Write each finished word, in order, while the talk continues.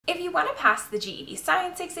you want to pass the GED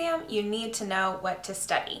science exam, you need to know what to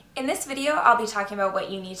study. In this video, I'll be talking about what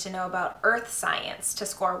you need to know about earth science to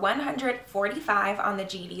score 145 on the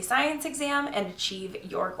GED science exam and achieve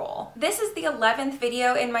your goal. This is the 11th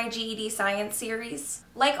video in my GED science series.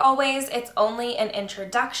 Like always, it's only an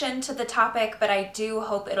introduction to the topic, but I do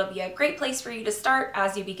hope it'll be a great place for you to start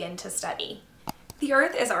as you begin to study. The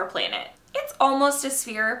Earth is our planet. It's almost a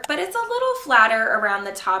sphere, but it's a little flatter around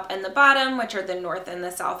the top and the bottom, which are the North and the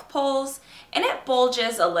South poles, and it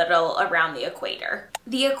bulges a little around the equator.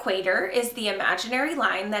 The equator is the imaginary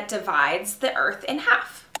line that divides the Earth in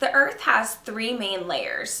half. The Earth has three main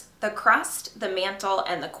layers: the crust, the mantle,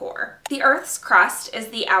 and the core. The Earth's crust is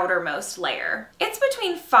the outermost layer. It's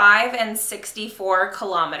between 5 and 64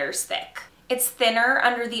 kilometers thick. It's thinner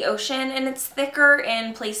under the ocean, and it's thicker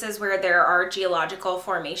in places where there are geological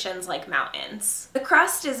formations like mountains. The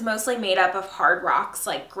crust is mostly made up of hard rocks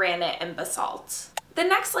like granite and basalt. The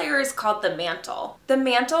next layer is called the mantle. The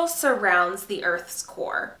mantle surrounds the Earth's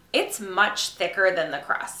core. It's much thicker than the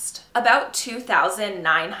crust, about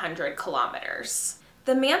 2,900 kilometers.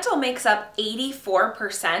 The mantle makes up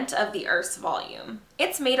 84% of the Earth's volume.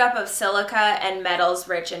 It's made up of silica and metals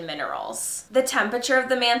rich in minerals. The temperature of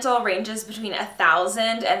the mantle ranges between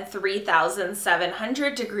 1,000 and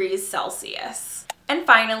 3,700 degrees Celsius. And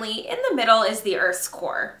finally, in the middle is the Earth's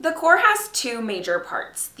core. The core has two major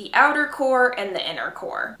parts, the outer core and the inner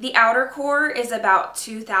core. The outer core is about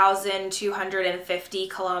 2,250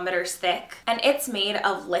 kilometers thick, and it's made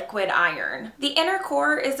of liquid iron. The inner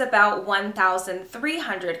core is about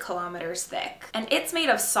 1,300 kilometers thick, and it's made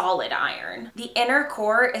of solid iron. The inner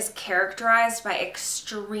core is characterized by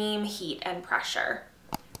extreme heat and pressure.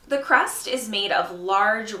 The crust is made of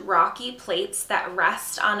large rocky plates that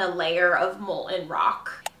rest on a layer of molten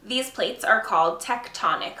rock. These plates are called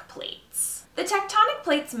tectonic plates. The tectonic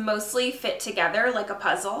plates mostly fit together like a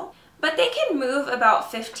puzzle, but they can move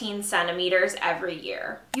about 15 centimeters every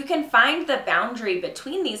year. You can find the boundary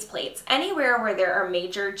between these plates anywhere where there are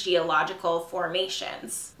major geological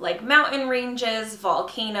formations, like mountain ranges,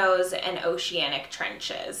 volcanoes, and oceanic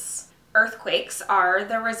trenches. Earthquakes are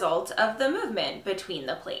the result of the movement between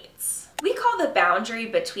the plates. We call the boundary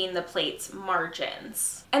between the plates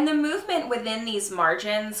margins, and the movement within these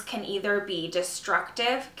margins can either be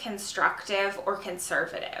destructive, constructive, or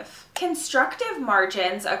conservative. Constructive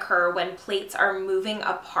margins occur when plates are moving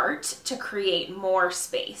apart to create more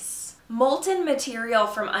space. Molten material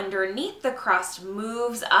from underneath the crust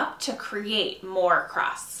moves up to create more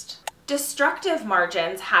crust. Destructive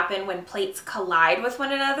margins happen when plates collide with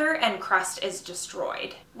one another and crust is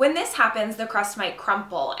destroyed. When this happens, the crust might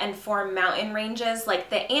crumple and form mountain ranges like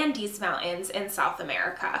the Andes Mountains in South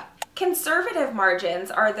America. Conservative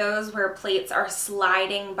margins are those where plates are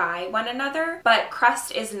sliding by one another, but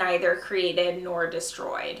crust is neither created nor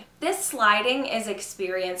destroyed. This sliding is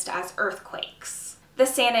experienced as earthquakes. The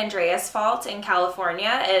San Andreas Fault in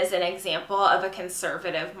California is an example of a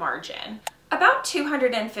conservative margin. About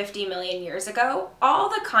 250 million years ago, all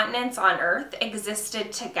the continents on Earth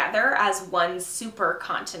existed together as one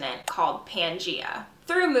supercontinent called Pangea.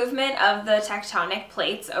 Through movement of the tectonic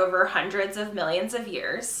plates over hundreds of millions of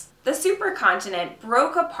years, the supercontinent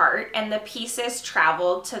broke apart and the pieces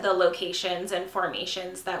traveled to the locations and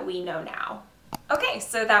formations that we know now. Okay,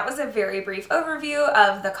 so that was a very brief overview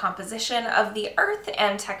of the composition of the Earth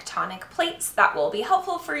and tectonic plates that will be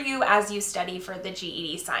helpful for you as you study for the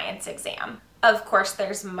GED science exam. Of course,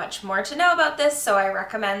 there's much more to know about this, so I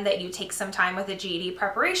recommend that you take some time with a GED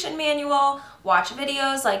preparation manual, watch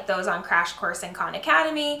videos like those on Crash Course and Khan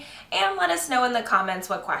Academy, and let us know in the comments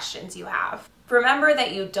what questions you have. Remember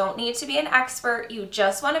that you don't need to be an expert, you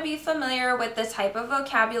just want to be familiar with the type of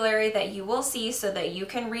vocabulary that you will see so that you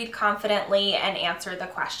can read confidently and answer the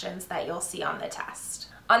questions that you'll see on the test.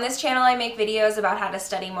 On this channel, I make videos about how to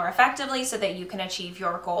study more effectively so that you can achieve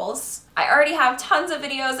your goals. I already have tons of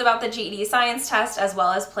videos about the GED science test as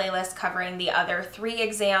well as playlists covering the other 3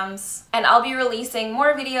 exams. And I'll be releasing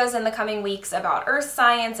more videos in the coming weeks about earth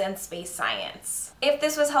science and space science. If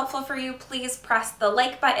this was helpful for you, please press the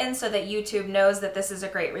like button so that YouTube knows that this is a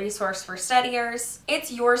great resource for studiers. It's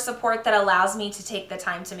your support that allows me to take the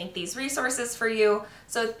time to make these resources for you.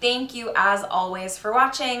 So thank you as always for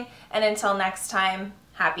watching, and until next time,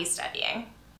 happy studying.